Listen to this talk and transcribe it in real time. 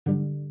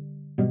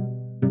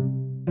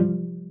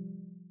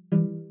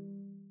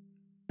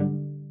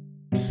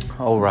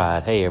All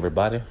right. Hey,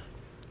 everybody.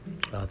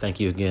 Thank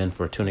you again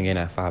for tuning in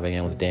at 5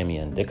 a.m. with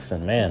Damian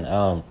Dixon. Man,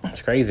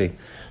 it's crazy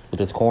with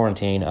this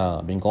quarantine.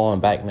 I've been going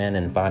back, man,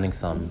 and finding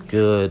some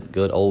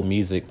good old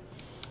music.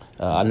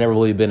 I've never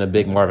really been a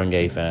big Marvin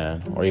Gaye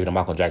fan or even a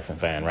Michael Jackson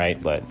fan,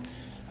 right? But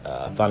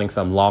finding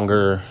some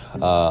longer,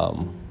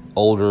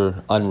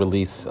 older,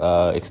 unreleased,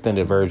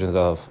 extended versions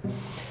of,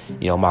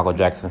 Michael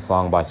Jackson's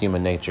song by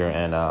Human Nature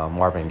and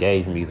Marvin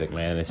Gaye's music,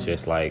 man, it's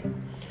just like,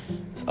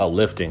 it's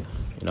uplifting.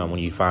 When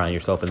you find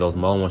yourself in those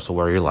moments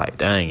where you're like,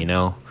 dang,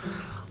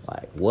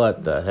 like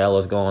what the hell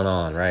is going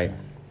on, right?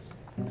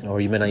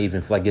 Or you may not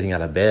even feel like getting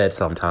out of bed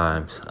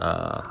sometimes.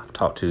 I've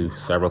talked to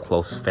several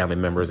close family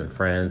members and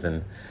friends,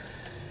 and,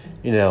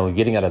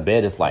 getting out of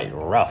bed is like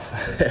rough,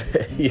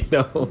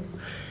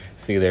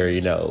 It's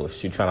either,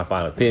 she's trying to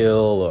find a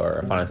pill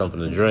or find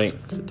something to drink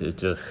to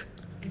just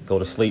go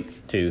to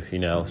sleep too,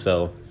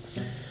 so...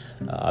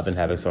 I've been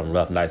having some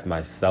rough nights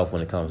myself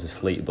when it comes to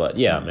sleep. But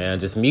yeah,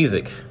 man, just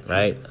music,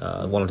 right?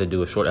 I wanted to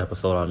do a short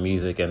episode on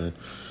music and,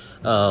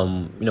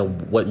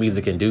 what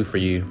music can do for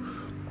you,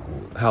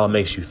 how it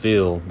makes you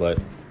feel.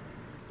 But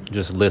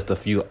just list a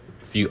few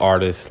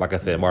artists, like I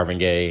said, Marvin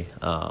Gaye,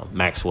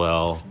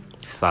 Maxwell,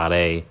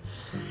 Sade,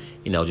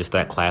 just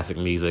that classic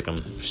music.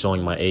 I'm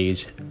showing my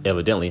age,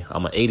 evidently.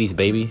 I'm an 80s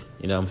baby,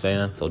 you know what I'm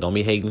saying? So don't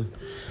be hating.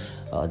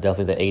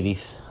 Definitely the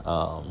 80s,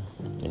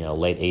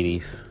 late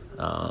 80s.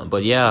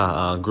 But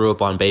yeah, grew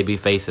up on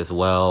Babyface as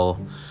well.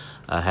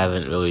 I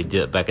haven't really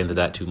dipped back into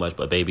that too much,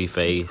 but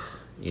Babyface,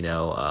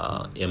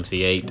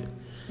 MC8,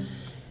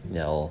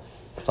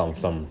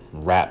 some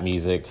rap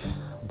music.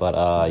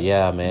 But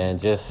yeah, man,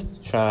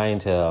 just trying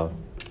to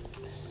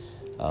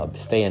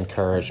stay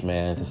encouraged,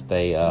 man, to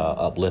stay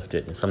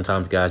uplifted. And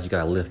sometimes, guys, you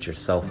gotta lift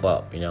yourself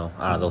up,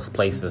 out of those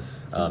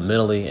places,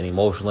 mentally and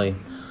emotionally,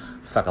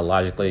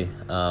 psychologically,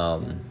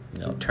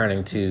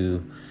 turning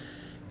to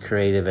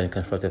creative and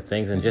constructive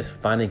things and just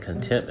finding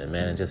contentment,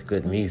 man, and just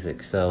good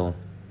music. So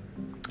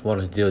I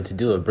wanted to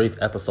do a brief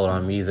episode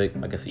on music.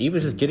 I guess even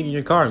just getting in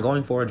your car and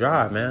going for a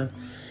drive, man,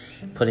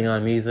 putting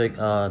on music,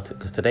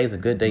 because today's a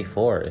good day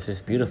for it. It's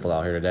just beautiful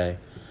out here today.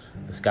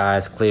 The sky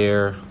is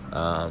clear,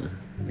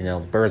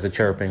 birds are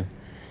chirping,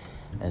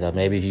 and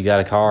maybe if you got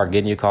a car,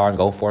 get in your car and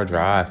go for a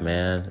drive,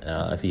 man.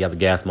 If you have the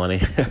gas money,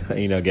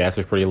 gas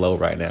is pretty low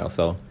right now,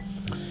 so,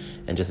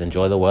 and just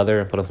enjoy the weather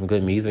and put on some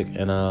good music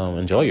and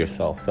enjoy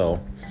yourself.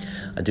 So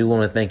I do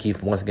want to thank you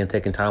for once again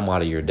taking time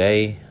out of your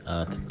day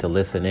to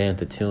listen in,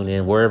 to tune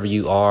in, wherever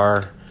you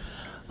are.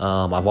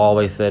 I've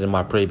always said in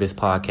my previous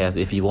podcast,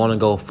 if you want to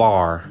go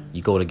far,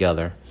 you go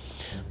together.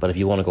 But if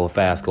you want to go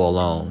fast, go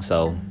alone.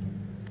 So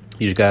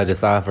you just got to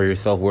decide for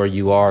yourself where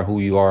you are, who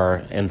you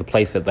are, and the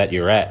place that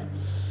you're at.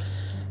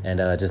 And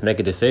just make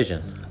a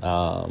decision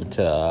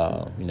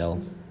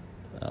to,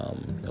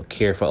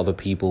 care for other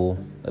people,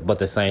 but at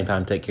the same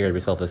time, take care of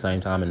yourself at the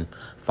same time and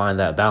find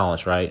that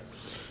balance, right?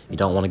 You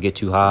don't want to get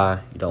too high.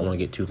 You don't want to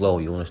get too low.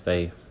 You want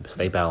to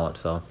stay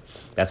balanced. So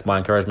that's my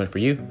encouragement for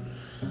you.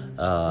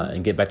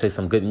 And get back to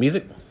some good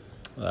music.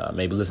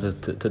 Maybe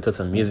listen to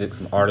some music,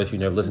 some artists you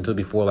never listened to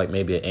before, like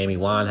maybe an Amy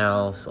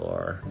Winehouse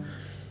or,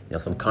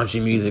 some country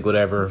music,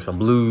 whatever, some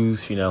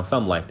blues,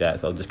 something like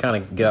that. So just kind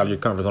of get out of your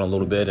comfort zone a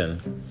little bit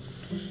and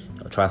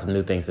try some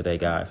new things today,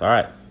 guys. All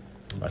right.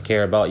 I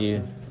care about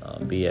you.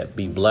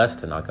 Be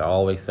blessed. And like I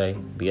always say,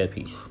 be at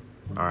peace.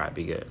 All right.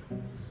 Be good.